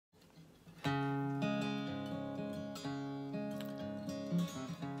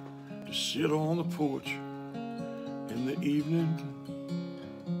to sit on the porch in the evening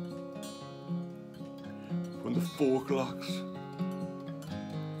when the 4 o'clocks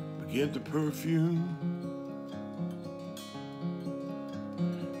begin to perfume.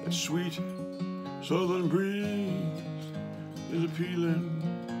 That sweet southern breeze is appealing.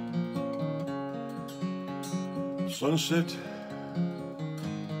 Sunset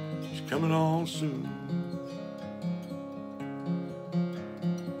is coming on soon.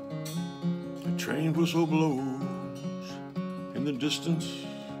 A train whistle blows in the distance.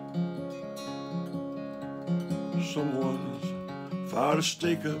 Someone's fired a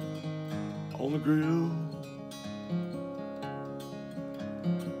steak up on the grill.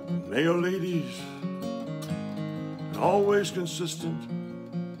 Mail ladies, always consistent,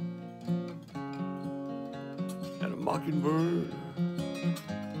 and a mockingbird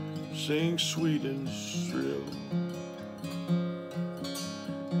sings sweet and shrill.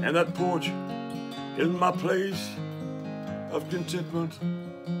 And that porch is my place of contentment,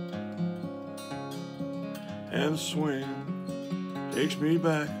 and the swing takes me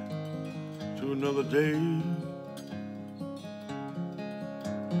back to another day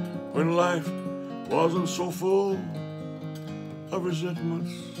when life wasn't so full of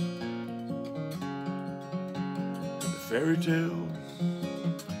resentments. The fairy tales,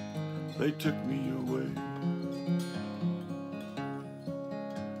 they took me away.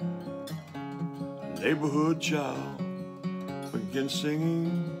 A neighborhood child began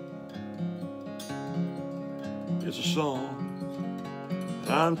singing. It's a song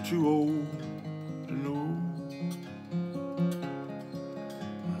I'm too old to know.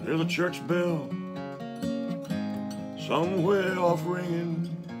 There's a church bell somewhere off ringing,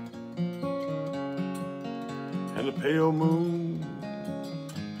 and the pale moon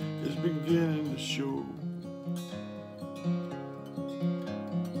is beginning to show.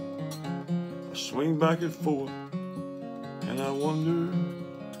 I swing back and forth, and I wonder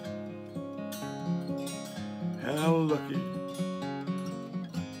how lucky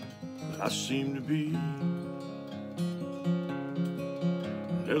that I seem to be.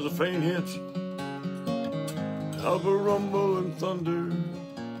 There's a faint hint of a rumble and thunder,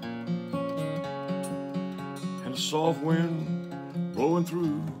 and a soft wind blowing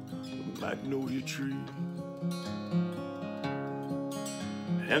through the magnolia tree.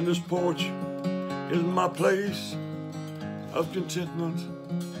 And this porch is my place of contentment,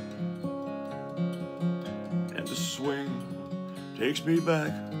 and the swing takes me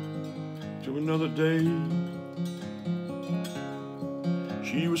back to another day.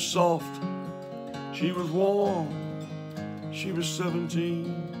 She was soft, she was warm, she was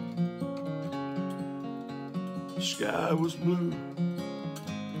 17. The sky was blue,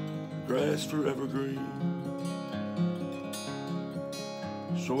 the grass forever green.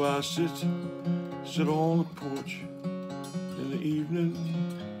 So I sit on the porch in the evening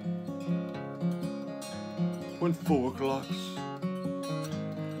when 4 o'clocks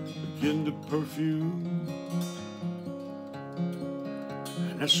begin to perfume.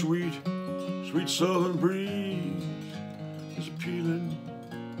 And that sweet, sweet southern breeze is appealing.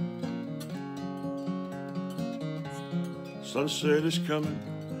 Sunset is coming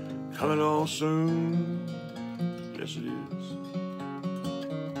on soon. Yes, it is.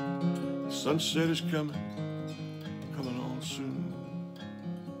 Sunset is coming